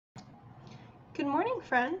Good morning,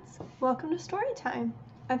 friends. Welcome to Storytime.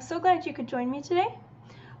 I'm so glad you could join me today.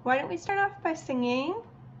 Why don't we start off by singing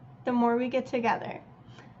The More We Get Together.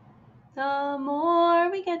 The more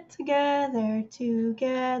we get together,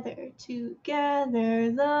 together,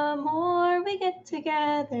 together, the more we get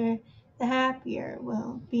together, the happier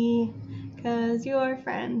we'll be. 'Cause your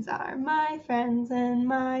friends are my friends and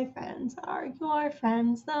my friends are your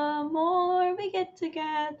friends. The more we get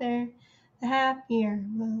together, the happier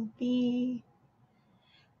we'll be.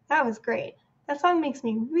 That was great. That song makes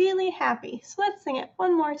me really happy, so let's sing it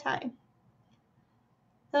one more time.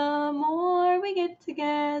 The more we get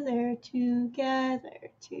together,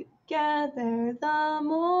 together, together, the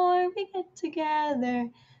more we get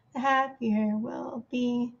together, the happier we'll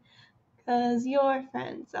be. 'Cause your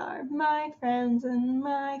friends are my friends and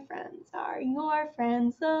my friends are your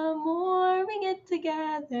friends. The more we get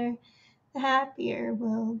together, the happier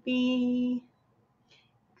we'll be.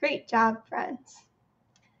 Great job, friends.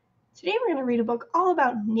 Today we're going to read a book all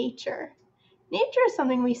about nature. Nature is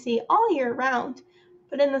something we see all year round,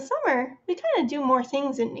 but in the summer, we kind of do more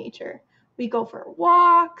things in nature. We go for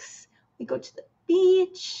walks, we go to the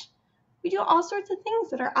beach, we do all sorts of things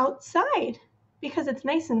that are outside because it's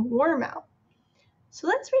nice and warm out. So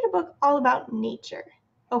let's read a book all about nature,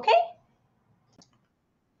 okay?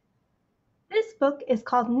 This book is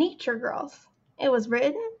called Nature Girls. It was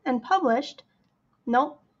written and published,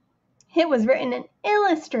 it was written and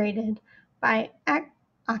illustrated by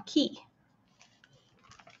Aki.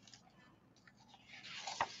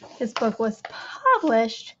 This book was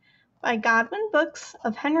published by Godwin Books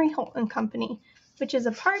of Henry Holt and Company, which is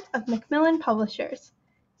a part of Macmillan Publishers.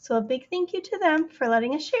 So a big thank you to them for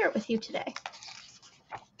letting us share it with you today.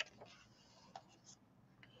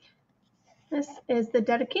 This is the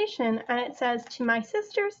dedication, and it says, "To my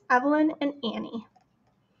sisters, Evelyn and Annie."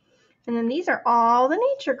 And then these are all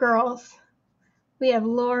the nature girls. We have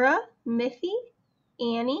Laura, Miffy,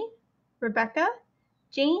 Annie, Rebecca,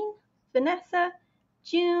 Jane, Vanessa,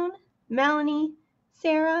 June, Melanie,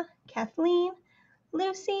 Sarah, Kathleen,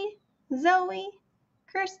 Lucy, Zoe,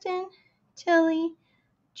 Kirsten, Tilly,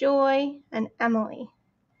 Joy, and Emily.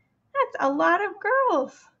 That's a lot of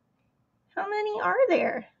girls. How many are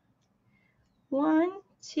there? 1,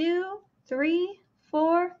 2, 3,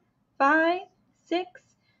 4, 5, 6,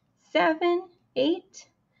 7, 8,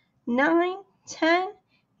 9, 10,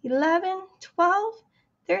 11, 12,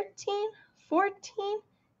 13, 14,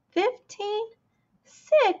 15,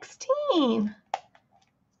 16.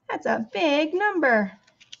 That's a big number.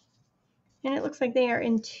 And it looks like they are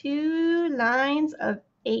in 2 lines of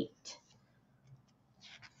 8.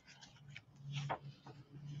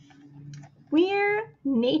 We're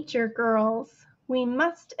nature girls. We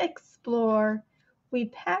must explore. We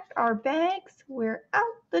pack our bags. We're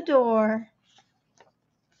out the door.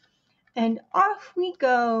 And off we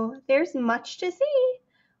go. There's much to see.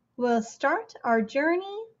 We'll start our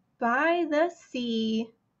journey by the sea.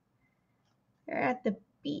 They're at the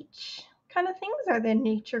beach. What kind of things are the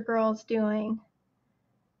nature girls doing?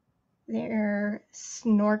 They're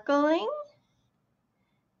snorkeling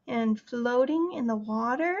and floating in the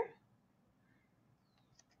water,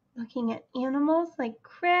 looking at animals like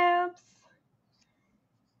crabs,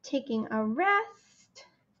 taking a rest,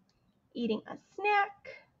 eating a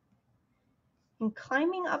snack, and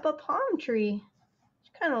climbing up a palm tree.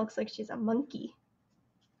 She kind of looks like she's a monkey.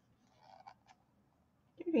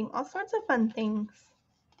 They're doing all sorts of fun things.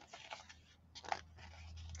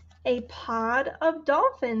 A pod of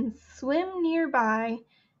dolphins swim nearby.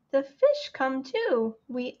 The fish come too.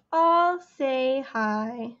 We all say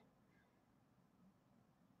hi.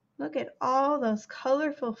 Look at all those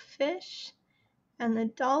colorful fish and the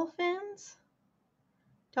dolphins.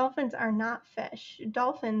 Dolphins are not fish.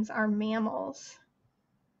 Dolphins are mammals.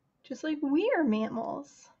 Just like we are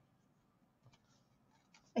mammals.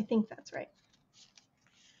 I think that's right.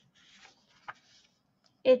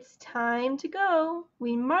 It's time to go.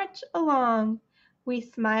 We march along. We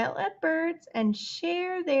smile at birds and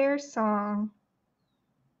share their song.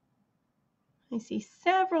 I see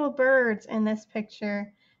several birds in this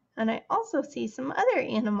picture, and I also see some other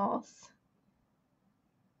animals.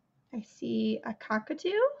 I see a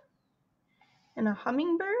cockatoo and a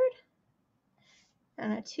hummingbird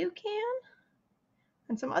and a toucan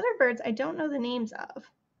and some other birds I don't know the names of.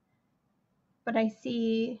 But I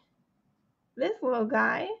see this little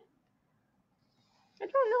guy. I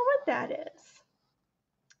don't know what that is.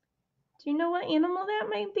 Do you know what animal that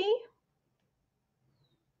might be?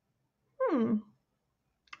 It's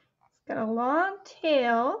got a long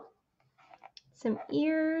tail, some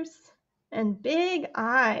ears, and big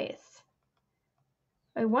eyes.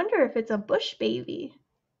 I wonder if it's a bush baby.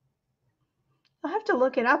 I'll have to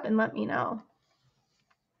look it up and let me know.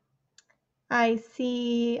 I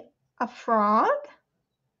see a frog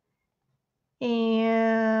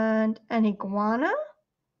and an iguana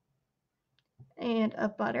and a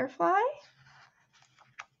butterfly.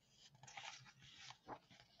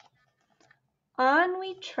 On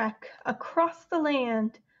we trek across the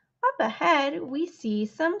land. Up ahead we see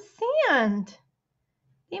some sand.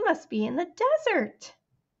 They must be in the desert.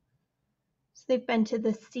 So they've been to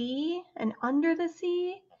the sea and under the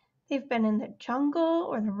sea. They've been in the jungle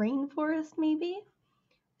or the rainforest maybe.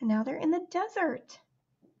 And now they're in the desert.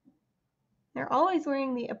 They're always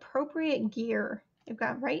wearing the appropriate gear. They've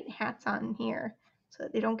got right hats on here so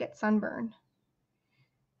that they don't get sunburned.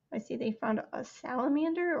 I see they found a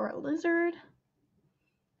salamander or a lizard.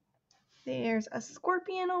 There's a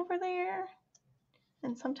scorpion over there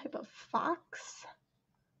and some type of fox.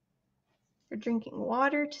 They're drinking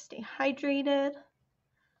water to stay hydrated.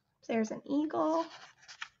 There's an eagle.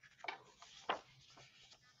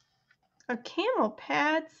 A camel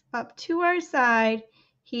pads up to our side.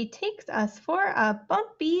 He takes us for a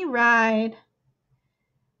bumpy ride.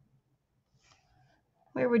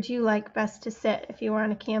 Where would you like best to sit if you were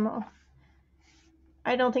on a camel?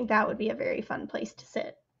 I don't think that would be a very fun place to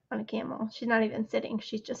sit on a camel. She's not even sitting.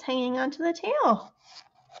 She's just hanging onto the tail.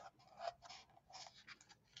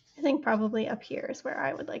 I think probably up here is where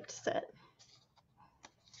I would like to sit.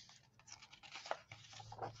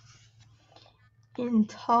 In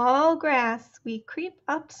tall grass, we creep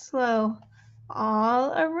up slow.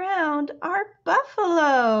 All around are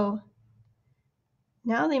buffalo.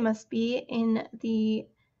 Now they must be in the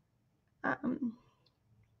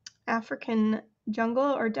African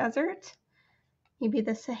jungle or desert. Maybe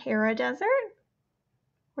the Sahara Desert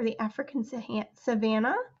or the African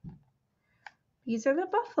savanna. These are the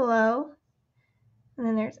buffalo. And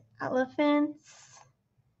then there's elephants.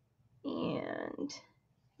 And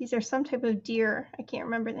these are some type of deer. I can't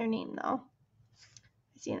remember their name though.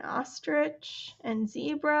 I see an ostrich and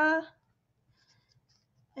zebra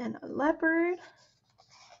and a leopard.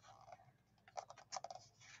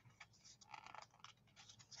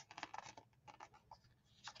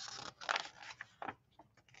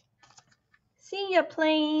 See ya,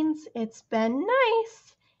 plains. It's been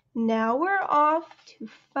nice. Now we're off to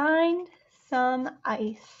find some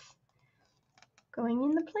ice. Going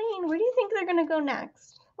in the plane. Where do you think they're going to go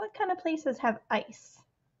next? What kind of places have ice?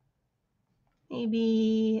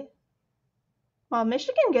 Maybe, well,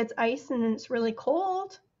 Michigan gets ice and it's really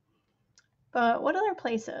cold. But what other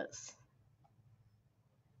places?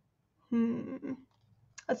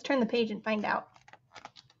 Let's turn the page and find out.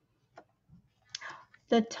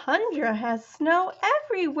 The tundra has snow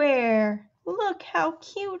everywhere. Look how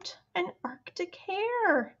cute an Arctic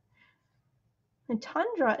hare. The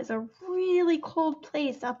tundra is a really cold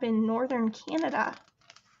place up in northern Canada.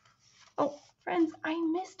 Oh, friends, I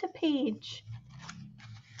missed a page.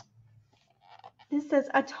 This says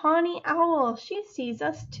a tawny owl. She sees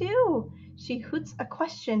us too. She hoots a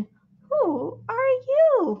question. Who are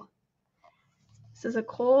you? This is a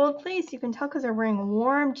cold place. You can tell because they're wearing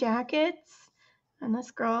warm jackets. And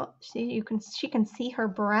this girl, she can see her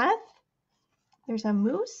breath. There's a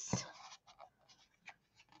moose.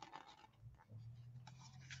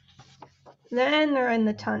 Then they're in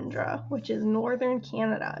the tundra, which is northern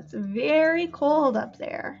Canada. It's very cold up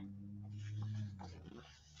there.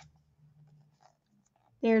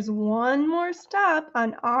 There's one more stop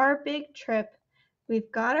on our big trip.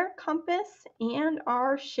 We've got our compass and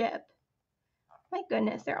our ship. My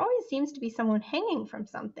goodness, there always seems to be someone hanging from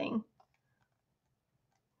something.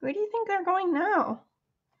 Where do you think they're going now?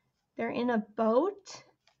 They're in a boat.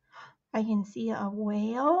 I can see a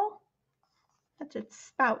whale. That's its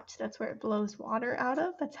spout. That's where it blows water out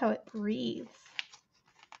of. That's how it breathes.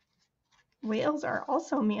 Whales are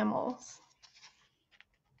also mammals.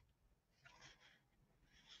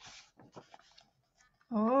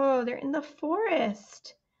 Oh, they're in the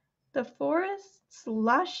forest. The forest's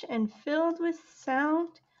lush and filled with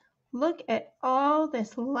sound. Look at all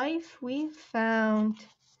this life we've found.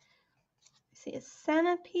 I see a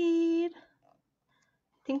centipede.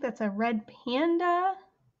 I think that's a red panda.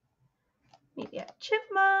 Maybe a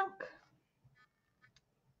chipmunk.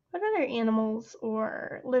 What other animals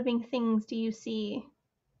or living things do you see?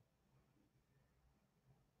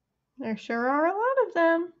 There sure are a lot of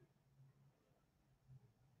them.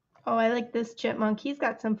 Oh, I like this chipmunk. He's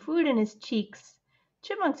got some food in his cheeks.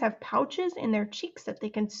 Chipmunks have pouches in their cheeks that they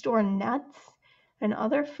can store nuts and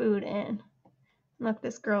other food in. Look,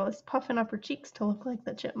 this girl is puffing up her cheeks to look like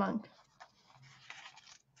the chipmunk.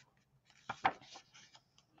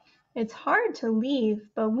 It's hard to leave,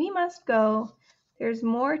 but we must go. There's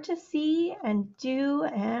more to see and do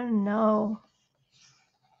and know.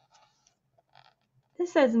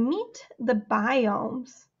 This says, meet the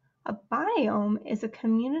biomes. A biome is a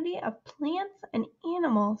community of plants and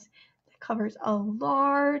animals that covers a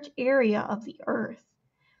large area of the earth.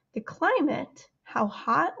 The climate, how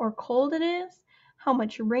hot or cold it is, how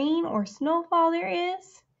much rain or snowfall there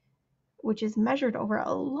is, which is measured over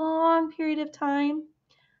a long period of time,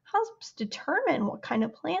 helps determine what kind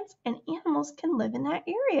of plants and animals can live in that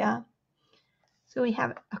area. So we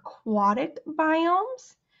have aquatic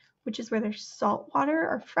biomes, which is where there's salt water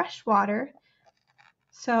or fresh water.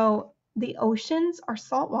 So the oceans are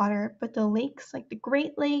salt water, but the lakes, like the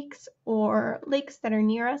Great Lakes or lakes that are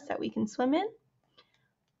near us that we can swim in,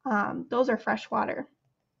 those are fresh water.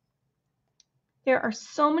 There are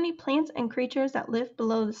so many plants and creatures that live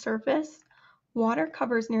below the surface. Water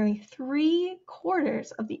covers nearly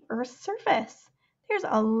 3/4 of the Earth's surface. There's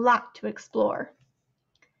a lot to explore.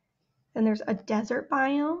 Then there's a desert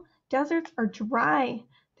biome. Deserts are dry.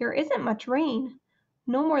 There isn't much rain.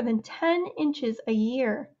 No more than 10 inches a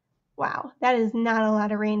year. Wow, that is not a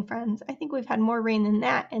lot of rain, friends. I think we've had more rain than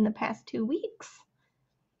that in the past 2 weeks.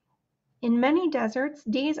 In many deserts,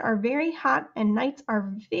 days are very hot and nights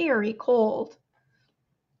are very cold.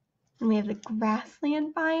 And we have the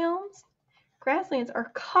grassland biomes. Grasslands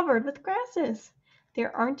are covered with grasses.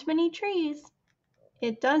 There aren't many trees.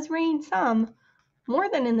 It does rain some, more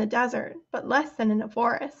than in the desert, but less than in a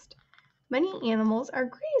forest. Many animals are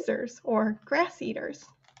grazers or grass eaters.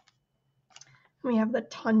 We have the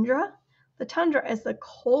tundra. The tundra is the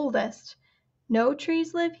coldest. No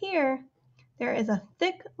trees live here. There is a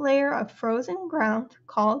thick layer of frozen ground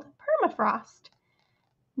called permafrost.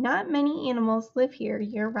 Not many animals live here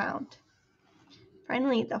year-round.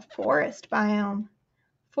 Finally, the forest biome.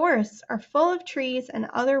 Forests are full of trees and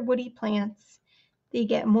other woody plants. They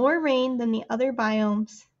get more rain than the other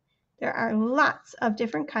biomes. There are lots of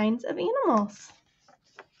different kinds of animals.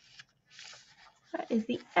 That is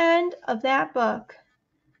the end of that book.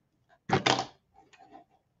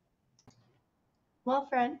 Well,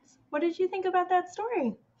 friends, what did you think about that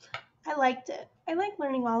story? I liked it. I like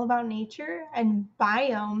learning all about nature and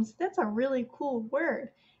biomes. That's a really cool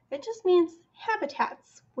word. It just means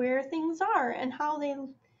habitats, where things are and how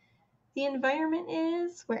the environment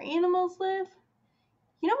is, where animals live.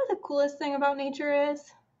 You know what the coolest thing about nature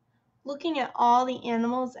is? Looking at all the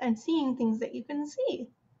animals and seeing things that you can see.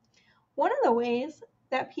 One of the ways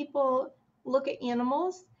that people look at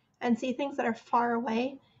animals and see things that are far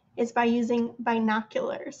away is by using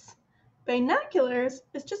binoculars. Binoculars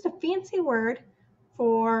is just a fancy word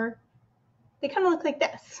for, they kind of look like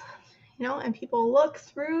this, and people look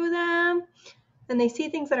through them and they see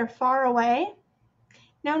things that are far away.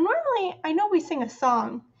 Now, normally, I know we sing a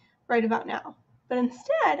song right about now, but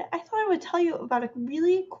instead, I thought I would tell you about a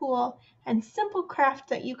really cool and simple craft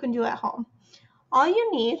that you can do at home. All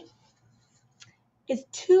you need is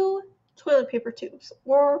 2 toilet paper tubes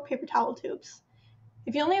or paper towel tubes.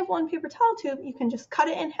 If you only have 1 paper towel tube, you can just cut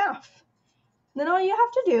it in half. And then all you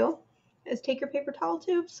have to do is take your paper towel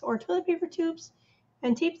tubes or toilet paper tubes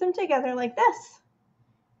and tape them together like this.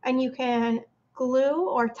 And you can glue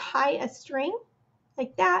or tie a string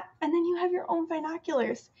like that, and then you have your own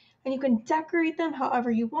binoculars. And you can decorate them however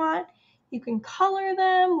you want. You can color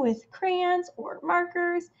them with crayons or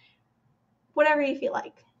markers, whatever you feel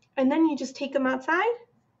like. And then you just take them outside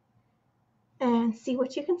and see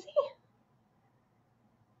what you can see.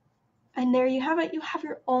 And there you have it. You have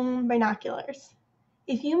your own binoculars.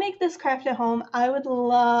 If you make this craft at home, I would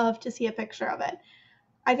love to see a picture of it.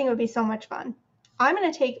 I think it would be so much fun. I'm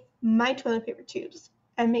going to take my toilet paper tubes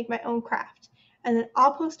and make my own craft. And then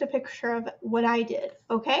I'll post a picture of what I did,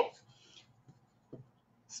 okay?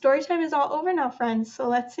 Storytime is all over now, friends, so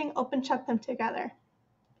let's sing Open, Shut Them together.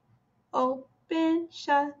 Open,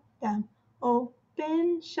 shut them,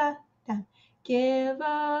 open, shut them. Give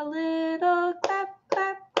a little clap,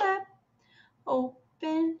 clap, clap.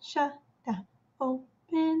 Open, shut them,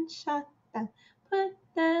 open, shut them. Put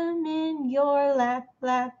them in your lap,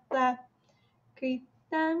 lap, lap. Creep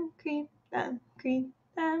them, creep them, creep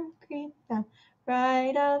them, creep them.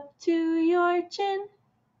 Right up to your chin.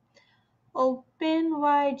 Open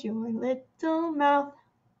wide your little mouth,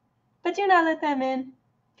 but do not let them in.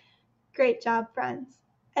 Great job, friends.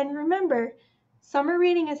 And remember, summer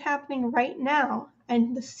reading is happening right now,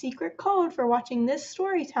 and the secret code for watching this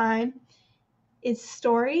story time is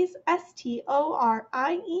Stories, STORIES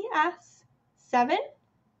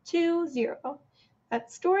 720.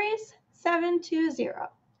 That's Stories 720.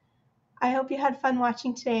 I hope you had fun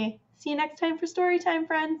watching today. See you next time for Storytime,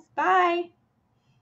 friends. Bye!